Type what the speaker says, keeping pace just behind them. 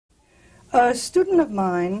A student of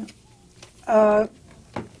mine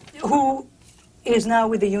who is now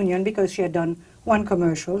with the union because she had done one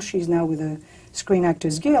commercial, she's now with the Screen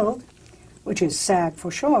Actors Guild, which is SAG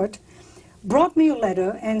for short, brought me a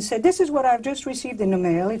letter and said, this is what I've just received in the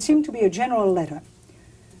mail. It seemed to be a general letter.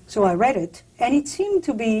 So I read it, and it seemed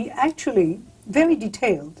to be actually very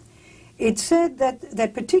detailed. It said that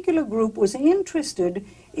that particular group was interested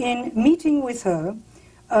in meeting with her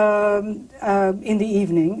in the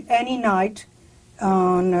evening, any night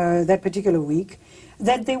on that particular week,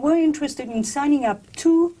 that they were interested in signing up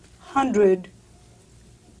 200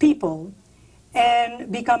 people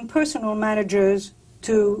and become personal managers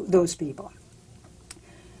to those people.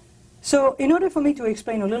 So in order for me to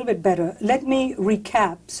explain a little bit better, let me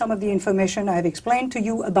recap some of the information I've explained to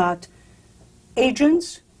you about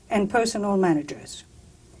agents and personal managers.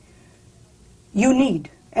 You need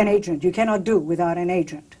an agent. You cannot do without an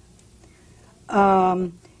agent.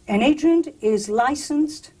 An agent is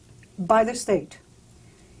licensed by the state.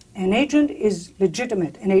 An agent is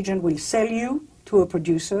legitimate. An agent will sell you to a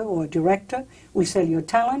producer or a director, will sell your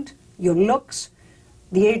talent, your looks.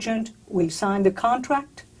 The agent will sign the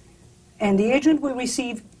contract, and the agent will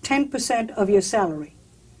receive 10% of your salary.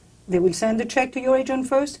 They will send the check to your agent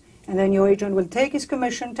first, and then your agent will take his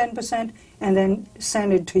commission, 10%, and then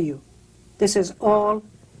send it to you. This is all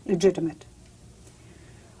legitimate.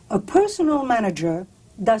 A personal manager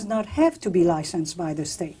does not have to be licensed by the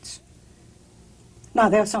states. Now,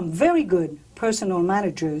 there are some very good personal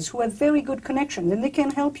managers who have very good connections, and they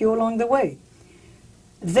can help you along the way.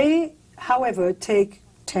 They, however, take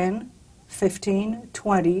 10, 15,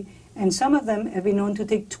 20, and some of them have been known to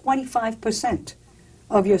take 25%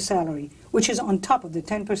 of your salary, which is on top of the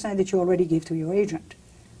 10% that you already give to your agent.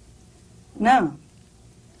 Now,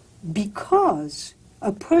 because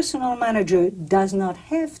a personal manager does not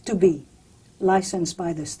have to be licensed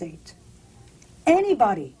by the state,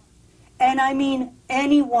 anybody, and I mean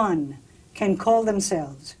anyone, can call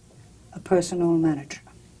themselves a personal manager.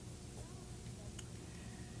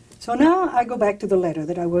 So now I go back to the letter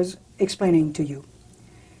that I was explaining to you.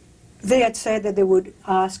 They had said that they would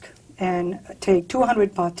ask and take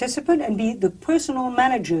 200 participants and be the personal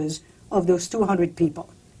managers of those 200 people.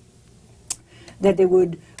 That they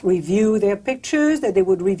would review their pictures, that they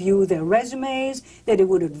would review their resumes, that they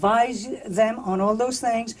would advise them on all those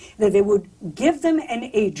things, that they would give them an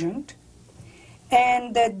agent,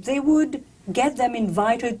 and that they would get them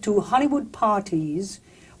invited to Hollywood parties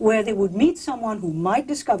where they would meet someone who might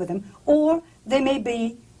discover them, or they may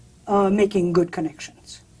be making good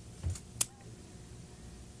connections.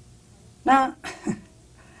 Now,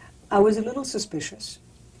 I was a little suspicious.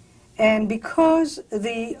 And because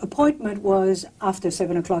the appointment was after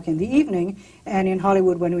 7 o'clock in the evening, and in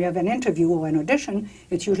Hollywood when we have an interview or an audition,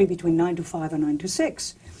 it's usually between 9 to 5 or 9 to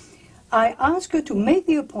 6, I asked her to make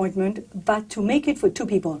the appointment, but to make it for 2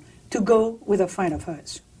 people, to go with a friend of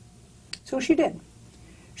hers. So she did.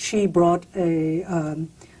 She brought a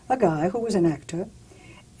guy who was an actor,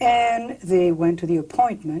 and they went to the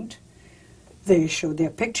appointment. They showed their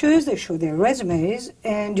pictures, they showed their resumes,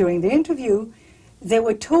 and during the interview, they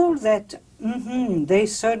were told that they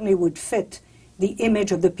certainly would fit the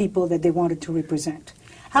image of the people that they wanted to represent.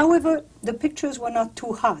 However, the pictures were not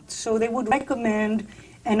too hot, so they would recommend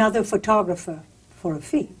another photographer for a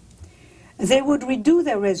fee. They would redo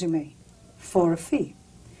their resume for a fee.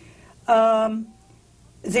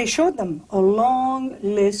 They showed them a long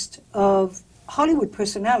list of Hollywood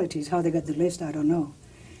personalities. How they got the list, I don't know.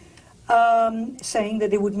 Saying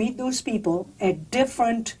that they would meet those people at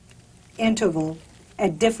different intervals,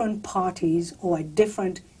 at different parties, or at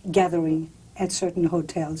different gatherings at certain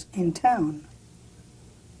hotels in town.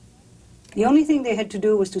 The only thing they had to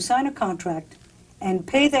do was to sign a contract and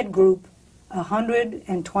pay that group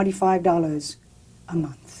 $125 a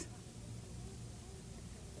month.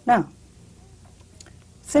 Now,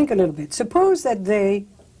 think a little bit. Suppose that they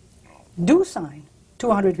do sign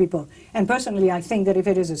 200 people. And personally, I think that if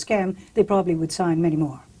it is a scam, they probably would sign many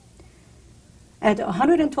more. At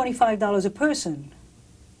 $125 a person,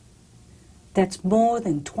 that's more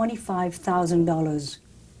than $25,000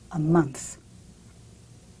 a month.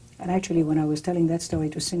 And actually, when I was telling that story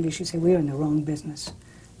to Cindy, she said, we're in the wrong business.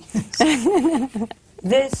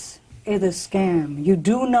 This is a scam. You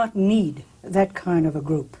do not need that kind of a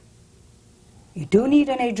group. You do need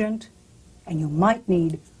an agent, and you might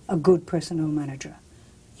need a good personal manager.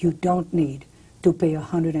 You don't need to pay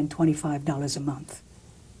 $125 a month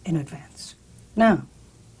in advance. Now,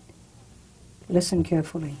 listen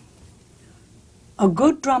carefully. A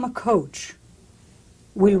good drama coach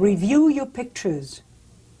will review your pictures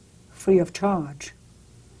free of charge.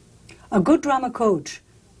 A good drama coach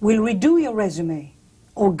will redo your resume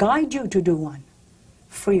or guide you to do one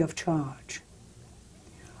free of charge.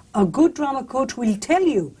 A good drama coach will tell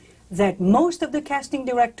you that most of the casting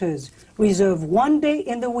directors reserve one day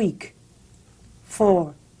in the week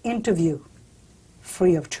for interview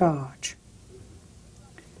free of charge.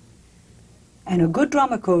 And a good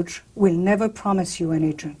drama coach will never promise you an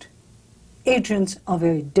agent. Agents are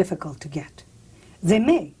very difficult to get. They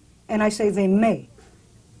may, and I say they may,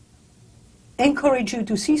 encourage you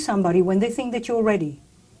to see somebody when they think that you're ready.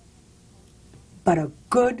 But a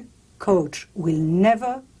good coach will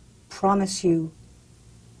never promise you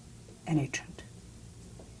an agent.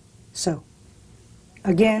 So,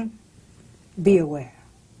 again, be aware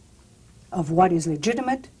of what is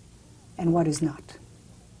legitimate and what is not.